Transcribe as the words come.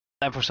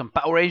Time for some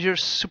Power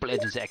Rangers Super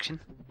Legends action.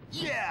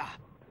 Yeah!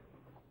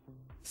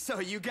 So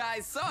you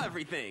guys saw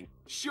everything?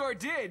 Sure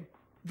did.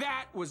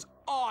 That was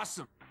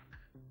awesome.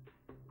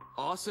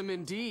 Awesome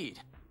indeed.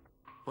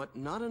 But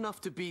not enough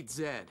to beat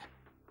Zed.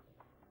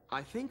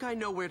 I think I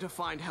know where to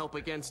find help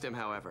against him,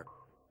 however.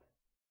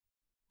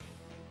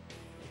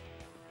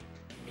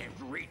 If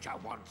Rita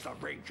wants the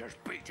Rangers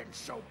beaten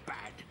so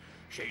bad,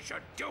 she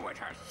should do it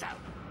herself.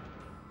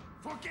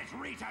 Forget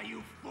Rita,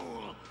 you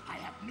fool! I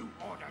have new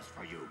orders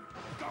for you.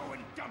 Go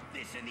and dump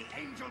this in the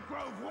Angel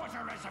Grove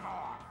water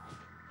reservoir.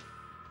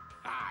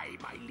 Aye,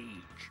 my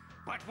liege.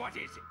 But what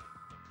is it?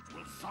 It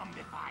will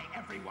zombify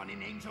everyone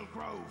in Angel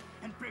Grove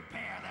and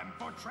prepare them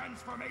for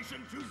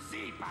transformation to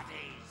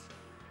Z-Putties.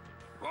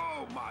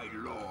 Oh, my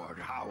lord,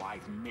 how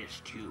I've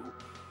missed you.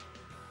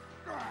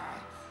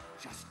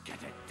 Just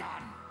get it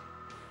done.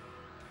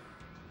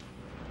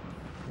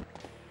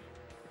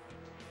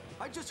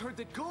 I just heard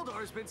that Goldar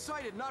has been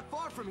sighted not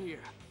far from here.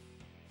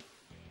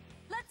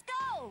 Let's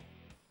go!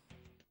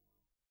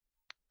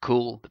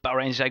 Cool, the Power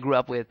Rangers I grew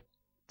up with.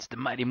 It's the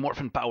mighty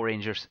Morphin Power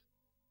Rangers.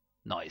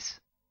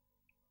 Nice.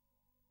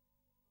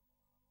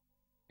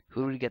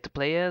 Who do we get to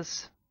play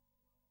as?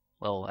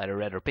 Well, either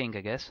red or pink,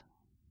 I guess.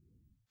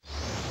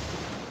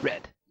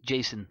 Red,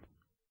 Jason.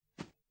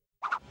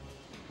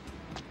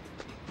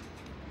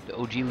 The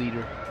OG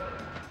leader.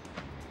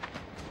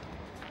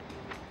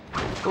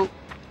 Oh.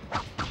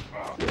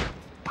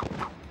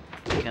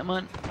 Come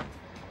on.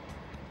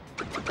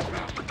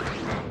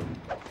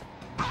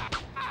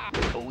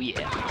 Oh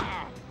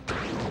yeah.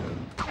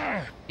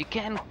 You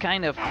can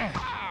kind of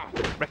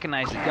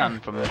recognize the gun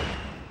from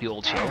the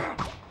old show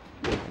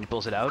when he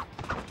pulls it out.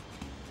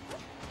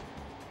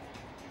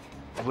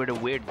 They were the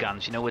weird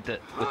guns, you know, with the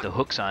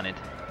hooks on it,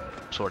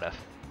 sort of.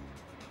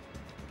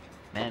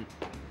 Man,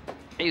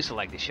 I used to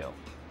like this show.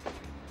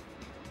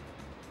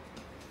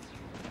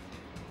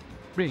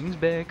 Brings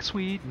back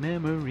sweet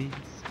memories.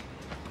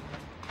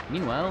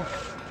 Meanwhile,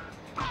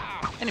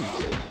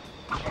 animals.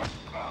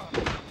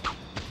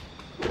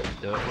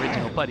 The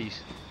original putties.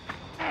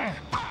 In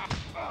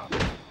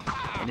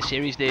the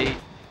series they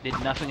did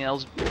nothing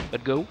else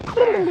but go.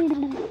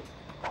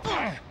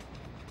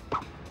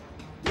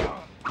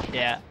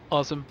 Yeah,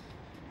 awesome.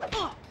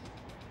 I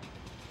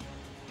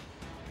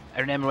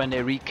remember when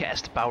they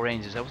recast the Power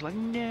Rangers, I was like,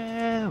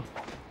 no!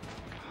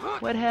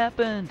 What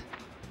happened?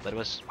 But it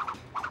was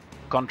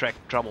contract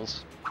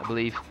troubles, I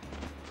believe.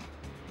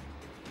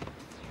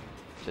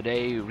 So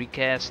they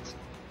recast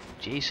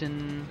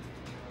Jason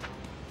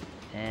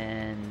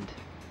and...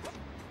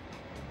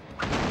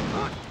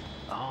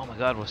 oh my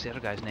god, what's the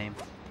other guy's name?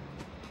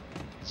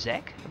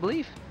 Zack, I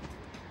believe?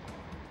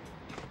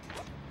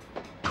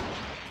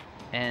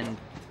 And...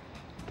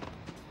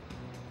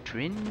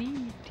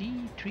 Trini?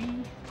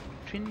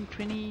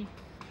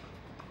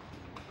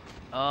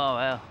 Oh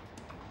well,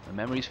 my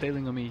memory's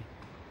failing on me.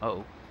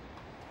 Uh-oh.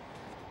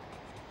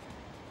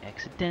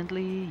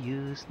 Accidentally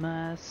used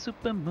my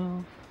super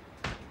move.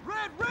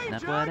 Red Ranger,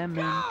 Not what I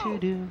meant to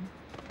do.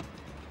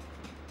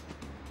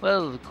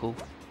 Well, cool.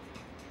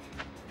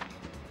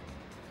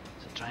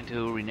 So trying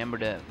to remember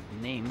the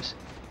names.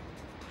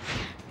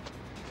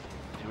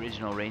 The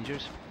original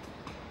Rangers.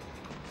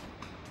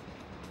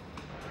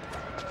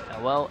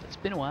 Well, it's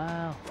been a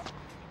while.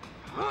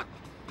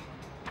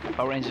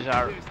 Power Rangers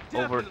are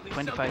over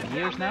 25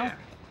 years now.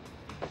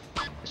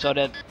 I saw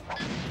that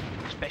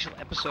special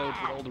episode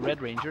with all the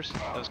Red Rangers.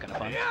 That was kind of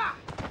fun. Yeah,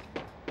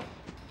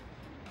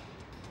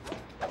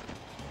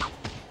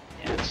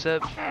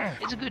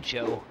 it's a good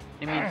show.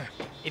 I mean,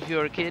 if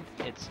you're a kid,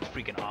 it's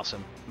freaking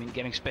awesome. I mean,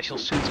 getting special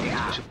suits, getting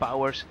special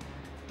powers,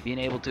 being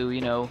able to, you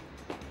know,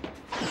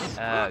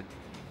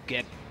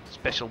 get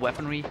special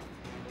weaponry.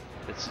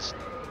 It's just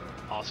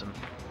awesome.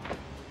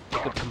 You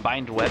could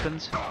combine the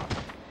weapons,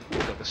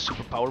 like a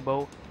super power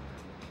bow.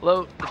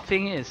 Although the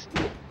thing is,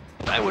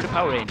 if I were the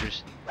Power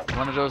Rangers,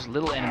 one of those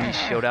little enemies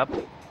showed up,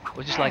 I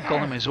would just like call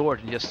him my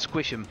Zord and just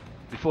squish him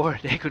before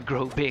they could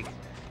grow big.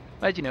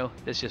 But you know,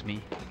 that's just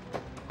me.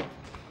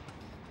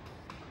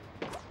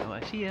 Oh,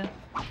 I see ya.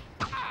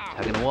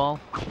 Hugging the wall.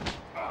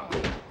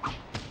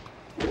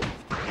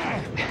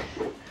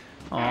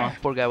 Aw,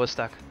 poor guy was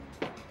stuck.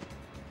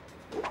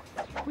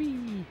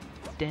 Whee!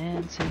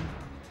 Dancing.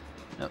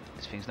 No,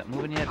 this thing's not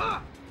moving yet.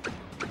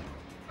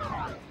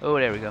 Oh,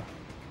 there we go.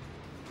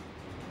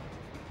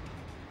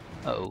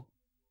 Uh-oh.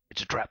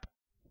 It's a trap.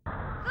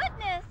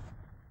 Goodness!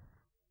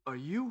 Are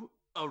you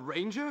a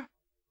ranger?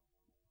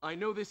 I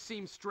know this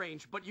seems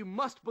strange, but you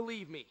must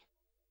believe me.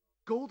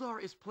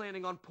 Goldar is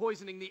planning on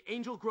poisoning the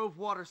Angel Grove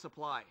water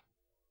supply.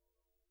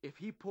 If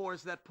he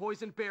pours that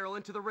poison barrel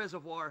into the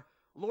reservoir,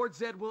 Lord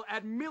Zed will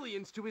add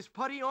millions to his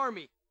putty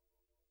army.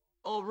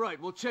 All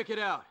right, we'll check it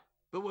out.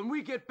 But when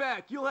we get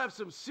back, you'll have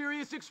some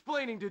serious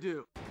explaining to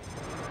do.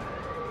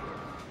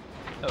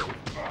 Oh.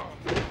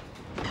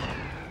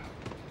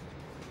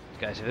 These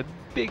guys have a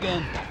big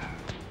gun.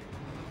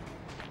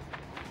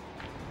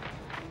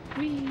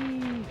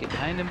 Whee! Get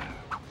behind him.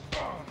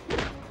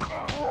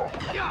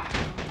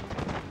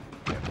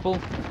 Careful.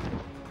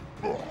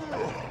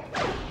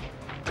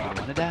 I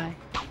wanna die.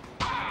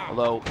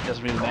 Although it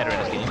doesn't really matter in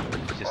this game, you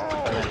just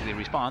automatically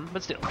respawn,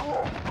 but still.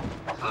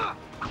 I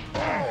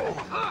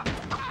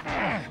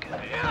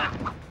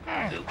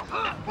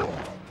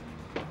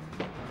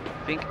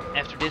think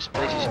after this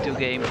PlayStation 2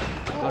 game,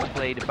 I'm going to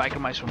play the Biker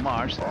Mice from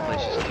Mars on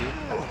PlayStation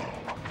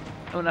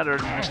 2. Another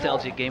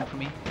nostalgic game for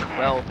me.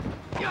 Well,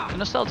 a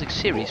nostalgic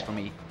series for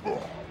me.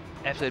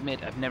 I have to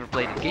admit, I've never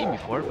played the game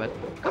before, but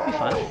it could be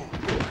fun.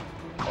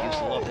 I used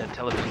to love that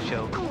television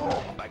show,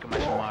 Biker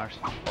Mice from Mars.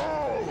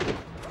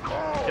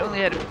 It only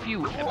had a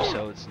few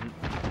episodes, and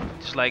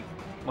just like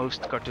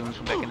most cartoons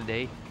from back in the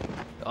day,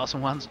 the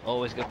awesome ones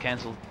always got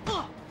cancelled.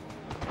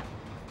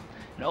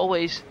 And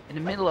always in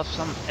the middle of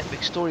some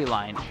epic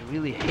storyline. I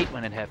really hate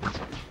when it happens.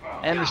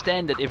 I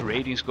understand that if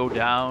ratings go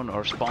down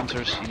or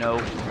sponsors, you know,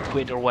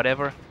 quit or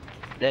whatever,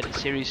 that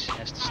series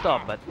has to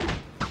stop, but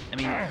I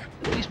mean,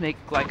 at least make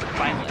like a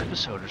final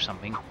episode or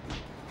something.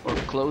 Or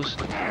close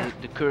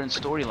the current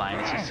storyline.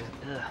 It's just,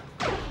 ugh.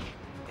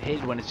 I hate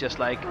it when it's just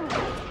like,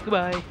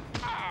 goodbye.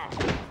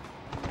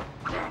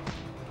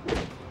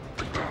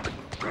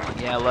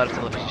 Yeah, a lot of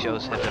television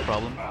shows have that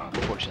problem,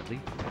 unfortunately.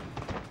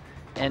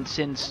 And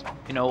since,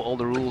 you know, all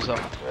the rules of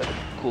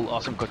cool,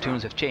 awesome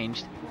cartoons have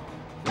changed,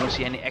 we won't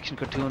see any action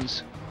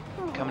cartoons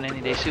coming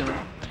any day soon.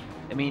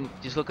 I mean,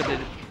 just look at the,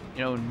 you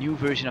know, new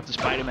version of the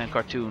Spider-Man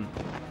cartoon,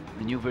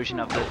 the new version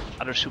of the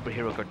other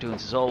superhero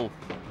cartoons. It's all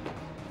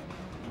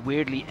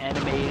weirdly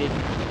animated,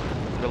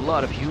 with a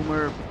lot of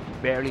humor,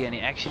 barely any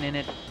action in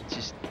it. It's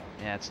just,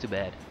 yeah, it's too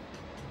bad.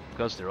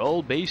 Because they're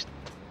all based,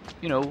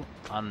 you know,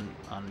 on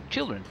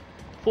children,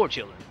 for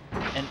children.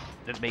 And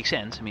that makes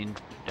sense. I mean,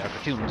 they're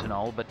cartoons and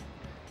all, but,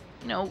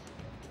 you know,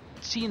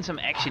 seeing some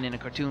action in a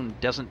cartoon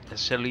doesn't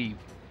necessarily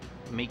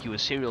make you a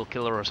serial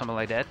killer or something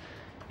like that.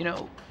 You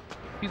know,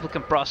 people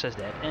can process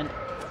that. And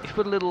if you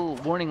put a little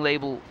warning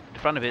label in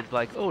front of it,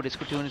 like, oh, this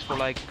cartoon is for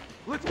like,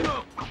 Let's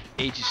go.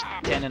 ages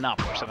 10 and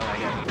up or something like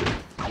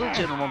that, little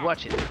children won't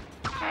watch it.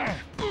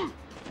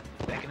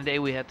 Back in the day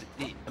we had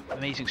the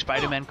Amazing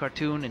Spider-Man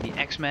cartoon and the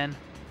X-Men.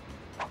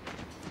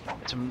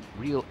 Had some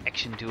real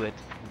action to it.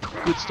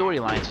 Good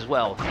storylines as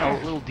well, you know,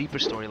 little deeper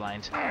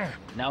storylines.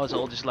 Now it's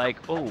all just like,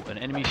 oh, an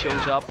enemy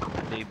shows up,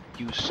 they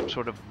use some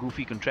sort of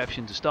goofy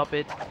contraption to stop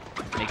it,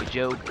 make a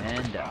joke,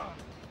 and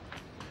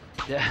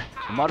the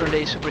modern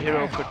day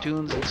superhero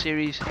cartoons and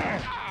series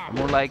are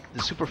more like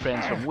the Super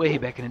Friends from way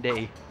back in the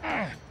day.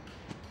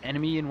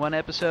 Enemy in one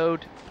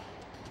episode,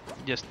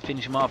 just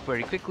finish him off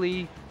very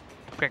quickly,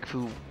 crack a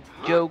few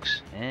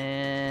jokes,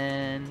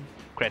 and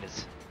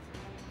credits.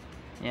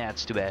 Yeah,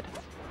 it's too bad.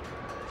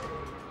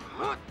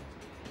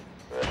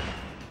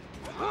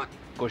 Of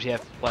course you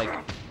have like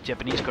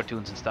Japanese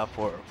cartoons and stuff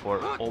for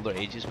older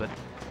ages, but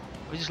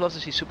we just love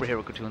to see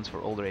superhero cartoons for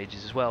older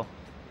ages as well.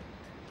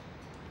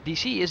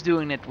 DC is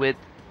doing it with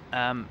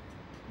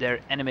their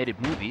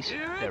animated movies.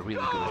 They're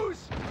really good.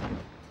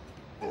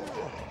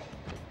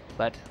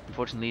 But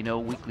unfortunately no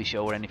weekly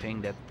show or anything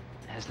that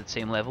has that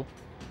same level.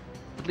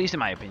 At least in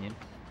my opinion.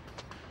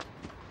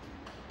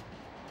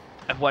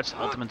 I've watched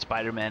Ultimate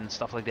Spider-Man and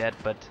stuff like that,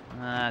 but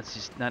it's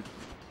just not...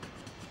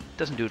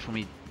 doesn't do it for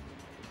me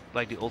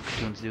like the old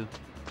cartoons do.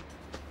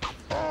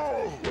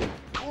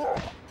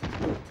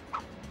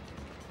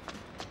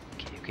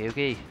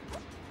 Okay.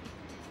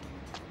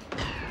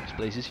 This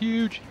place is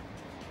huge.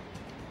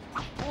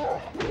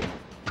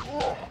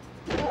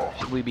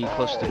 Should we be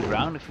close to the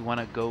ground if we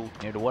want to go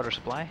near the water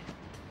supply?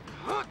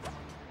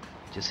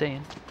 Just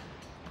saying.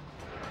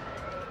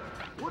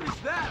 What is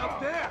that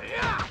up there?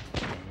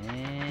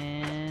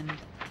 And...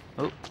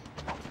 oh.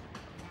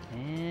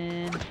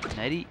 And...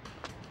 nighty.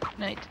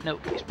 Night. No,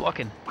 he's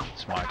blocking.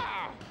 Smart.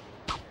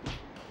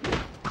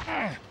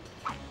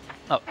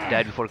 Oh,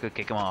 died before I could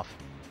kick him off.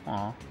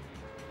 Aw.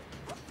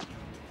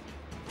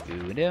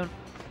 Going down.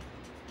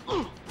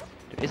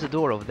 There is a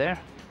door over there.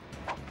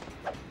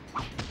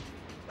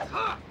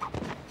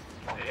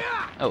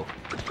 Oh.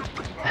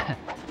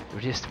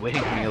 We're just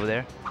waiting for me over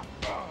there.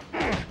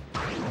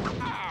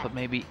 Thought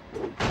maybe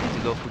I need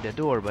to go through that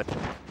door, but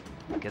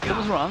guess I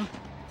was wrong.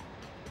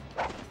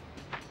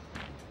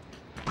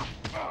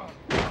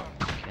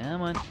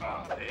 Come on.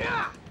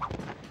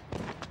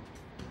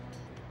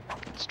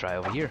 Let's try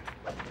over here.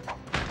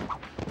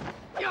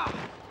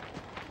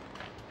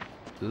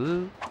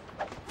 Ooh.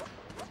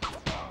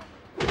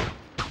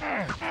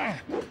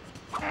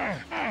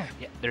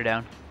 Yeah, they're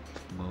down.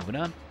 Moving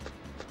on.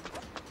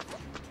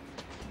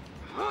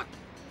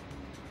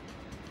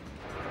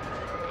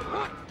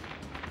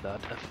 Lot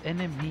of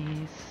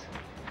enemies.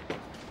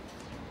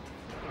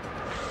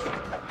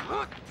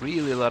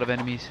 Really a lot of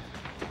enemies.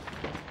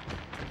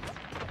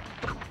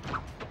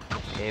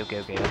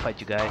 Okay, I'll fight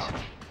you guys.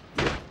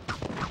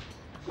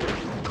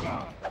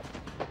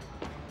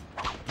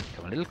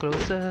 Come a little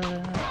closer.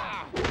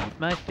 Meet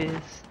my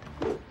fist.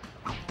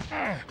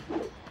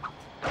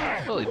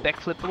 Oh, he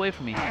backflipped away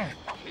from me.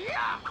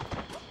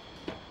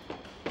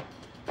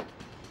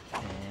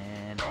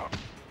 And...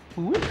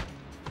 ooh.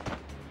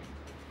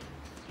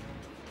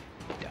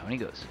 Down he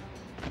goes.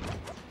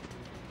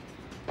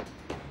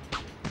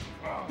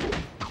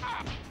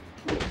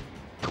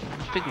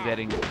 think we're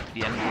getting to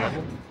the end of the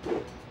level.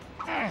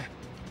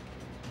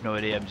 No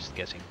idea, I'm just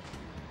guessing.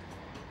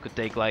 Could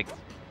take like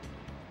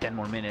 10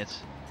 more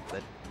minutes,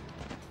 but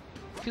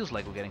feels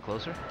like we're getting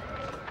closer.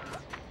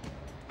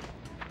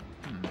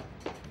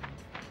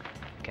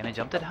 Can I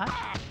jump that high?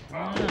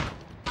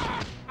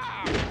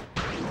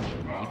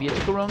 Maybe I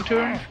took a wrong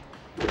turn?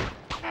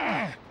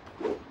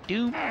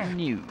 Do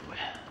new.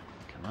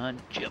 Come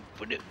on, jump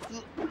for the...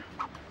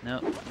 No.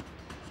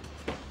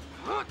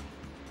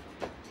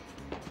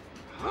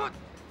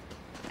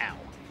 Ow.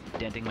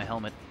 Denting my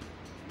helmet.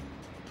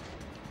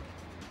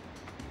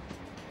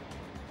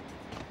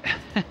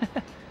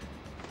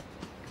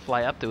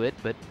 Fly up to it,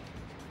 but...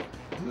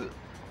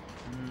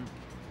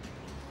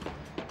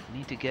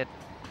 need to get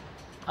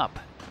up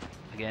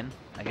again,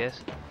 I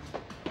guess.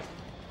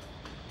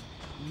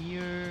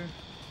 Here.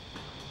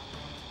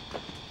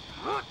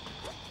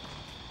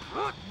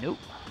 Nope,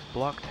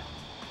 blocked.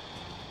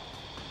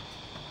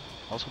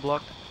 Also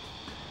blocked.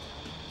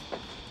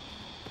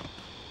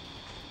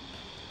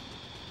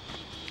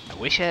 I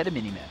wish I had a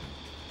mini-map.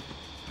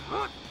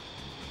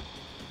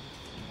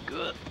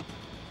 Good.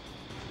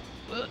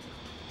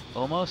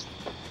 Almost.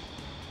 A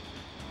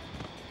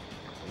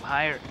little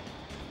higher.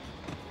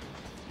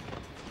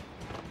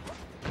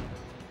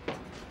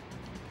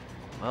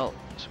 Well,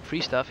 some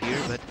free stuff here,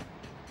 but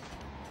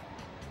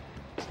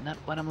it's not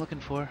what I'm looking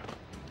for.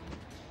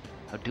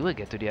 How do I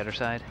get to the other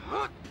side?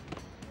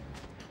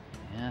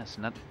 Yeah, it's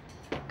not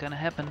gonna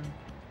happen.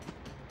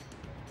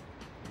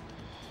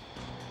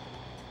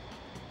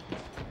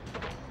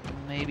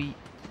 Maybe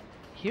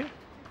here?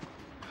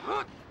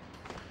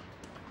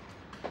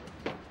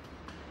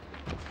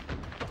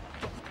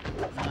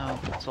 No,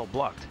 it's all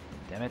blocked.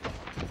 Damn it.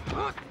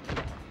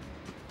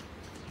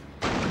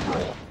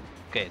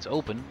 Okay, it's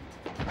open.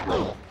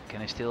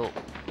 Can I still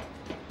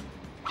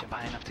jump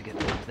high enough to get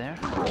up there?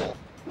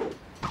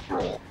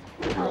 Well,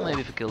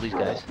 maybe if I kill these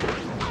guys.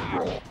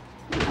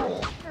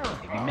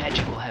 Maybe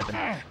magic will happen.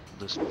 I'll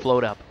just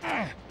float up.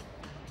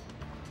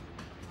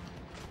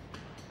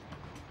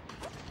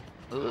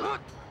 Oh,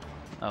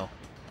 or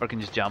I can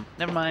just jump.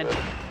 Never mind.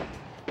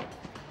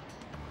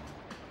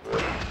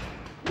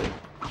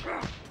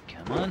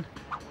 Come on.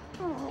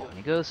 Down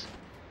he goes.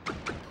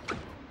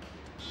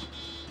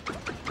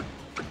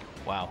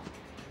 Wow.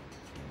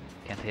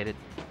 Can't hit it.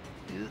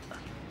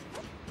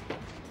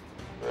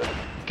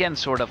 Can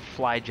sort of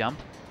fly jump.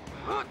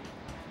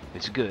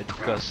 It's good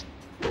because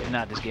if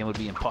not, this game would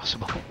be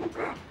impossible.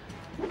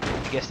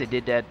 I guess they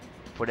did that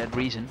for that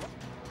reason.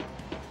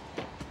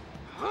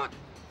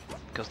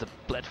 Because the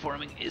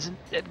platforming isn't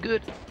that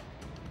good.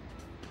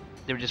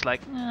 They were just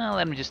like,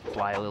 let me just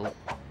fly a little.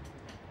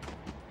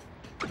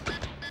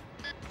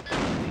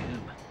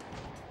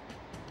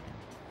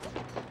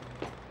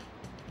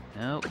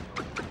 No.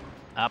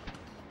 Up.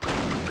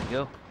 There we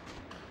go.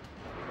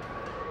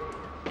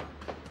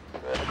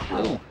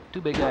 Oh, two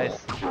big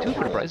guys. Two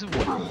for the price of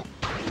one.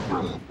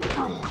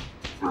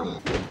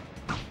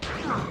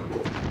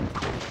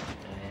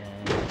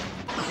 And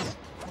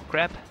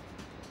crap.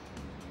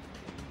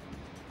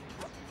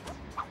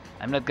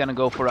 I'm not gonna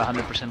go for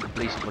 100%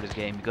 completion for this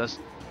game because,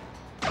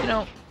 you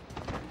know,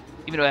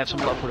 even though I have some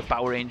love for the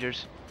Power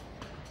Rangers,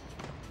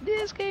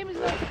 this game is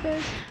not the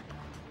best.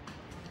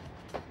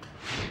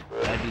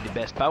 Might be the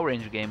best Power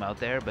Ranger game out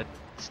there, but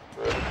it's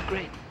not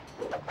great.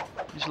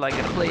 Just like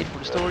I play it for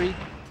the story,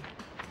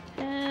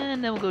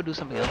 and then we'll go do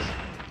something else.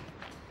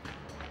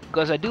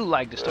 Because I do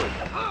like the story.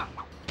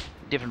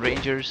 Different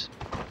Rangers,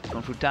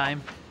 going through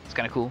time, it's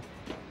kind of cool.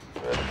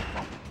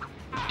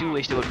 I do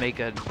wish they would make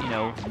a, you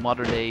know,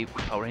 modern day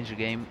Power Ranger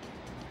game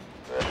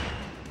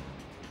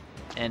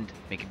and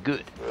make it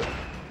good.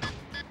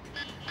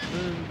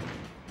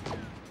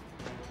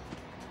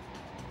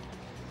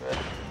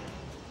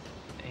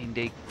 And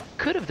they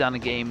could have done a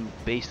game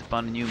based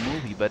upon a new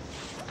movie, but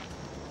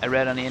I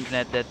read on the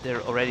internet that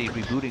they're already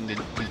rebooting the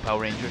new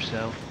Power Rangers,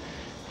 so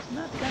it's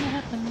not gonna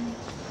happen.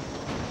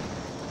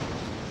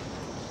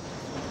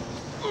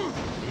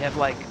 They have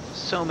like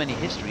so many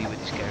history with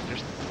these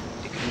characters.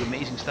 They can do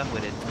amazing stuff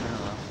with it.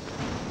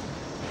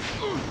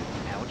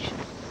 Ouch.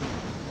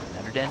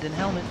 Another dent in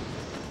helmet.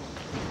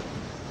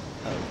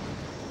 Oh.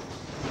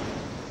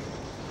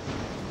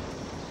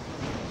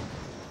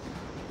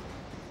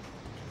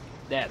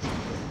 That's...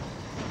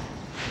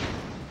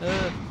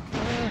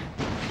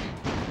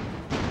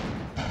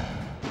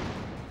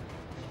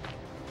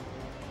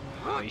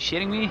 Are you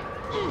shitting me?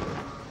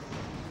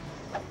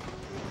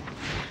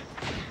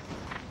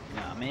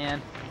 Aw,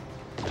 man.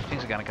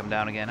 Things are gonna come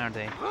down again, aren't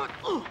they?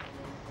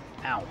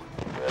 Ow.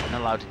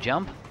 Not allowed to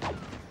jump.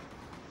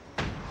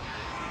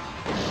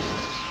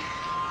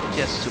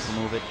 Just super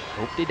move it.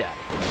 Hope they die.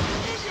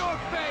 In your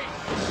face!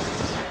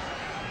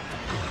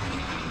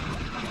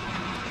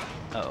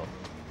 Uh-oh.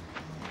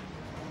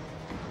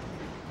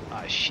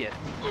 Oh shit.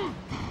 Ow,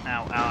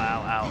 ow,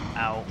 ow, ow,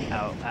 ow,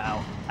 ow,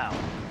 ow, ow.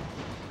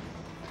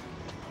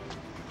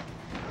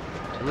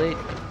 Too late.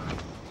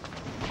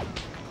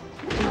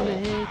 Too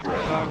late to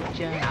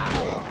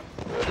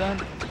apologize. Gun,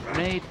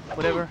 grenade,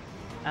 whatever.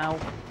 Ow.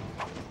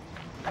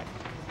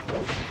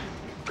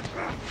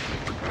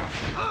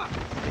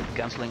 Take the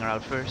gunslinger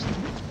out first.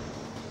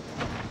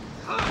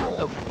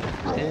 Oh,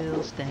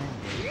 still standing.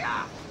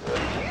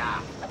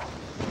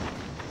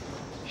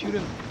 Shoot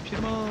him!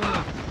 Shoot them all!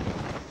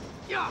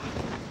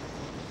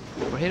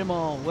 Or hit them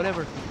all,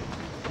 whatever.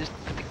 Just...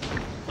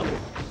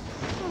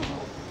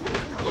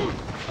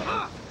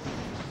 Oh.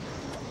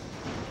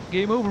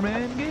 Game over,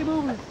 man! Game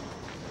over!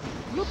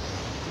 Whoop.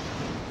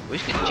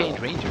 Wish they could change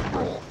Ranger.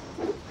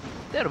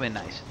 That would've been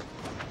nice.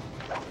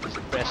 Just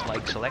press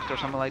like select or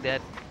something like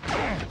that.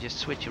 Just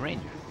switch your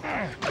Ranger.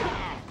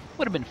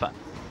 Would've been fun.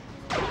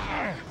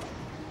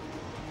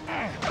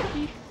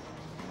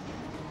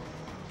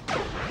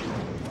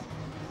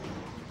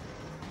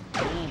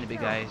 And the big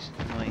guy's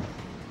annoying.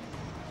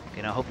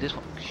 Okay, now I hope this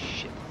one.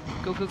 Shit.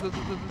 Go, go, go,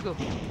 go, go, go,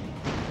 go.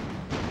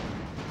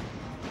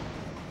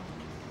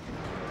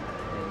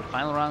 And the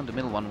final round, the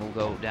middle one will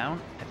go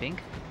down, I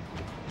think.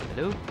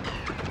 Hello?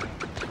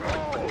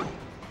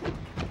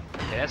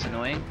 Okay, that's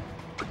annoying.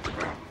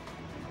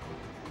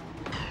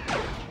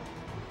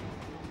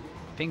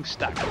 Thing's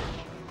stuck.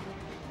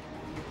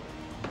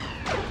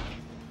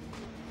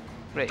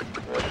 Great.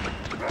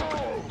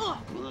 I'm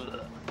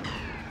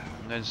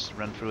gonna just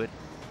run through it.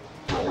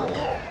 Come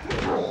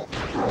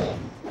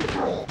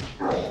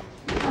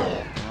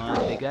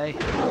on, big guy.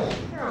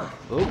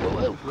 Whoa, whoa,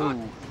 whoa,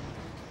 whoa.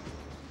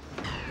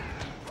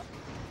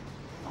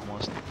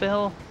 Almost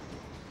fell.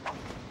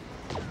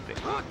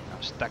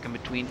 I'm stuck in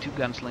between two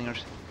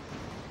gunslingers.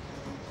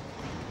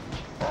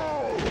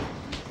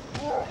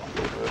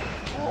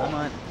 Come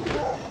on.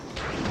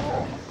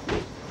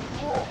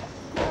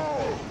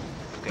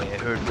 Okay, I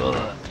heard so I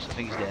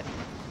think he's dead.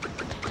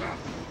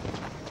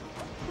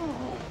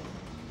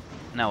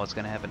 Now what's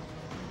gonna happen?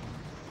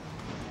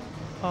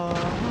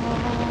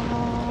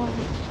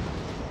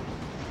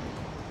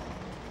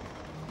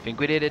 Think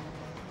we did it.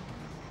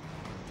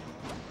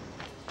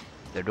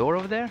 Their door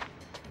over there?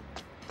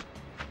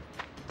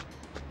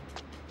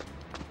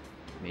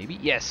 Maybe?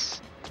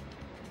 Yes!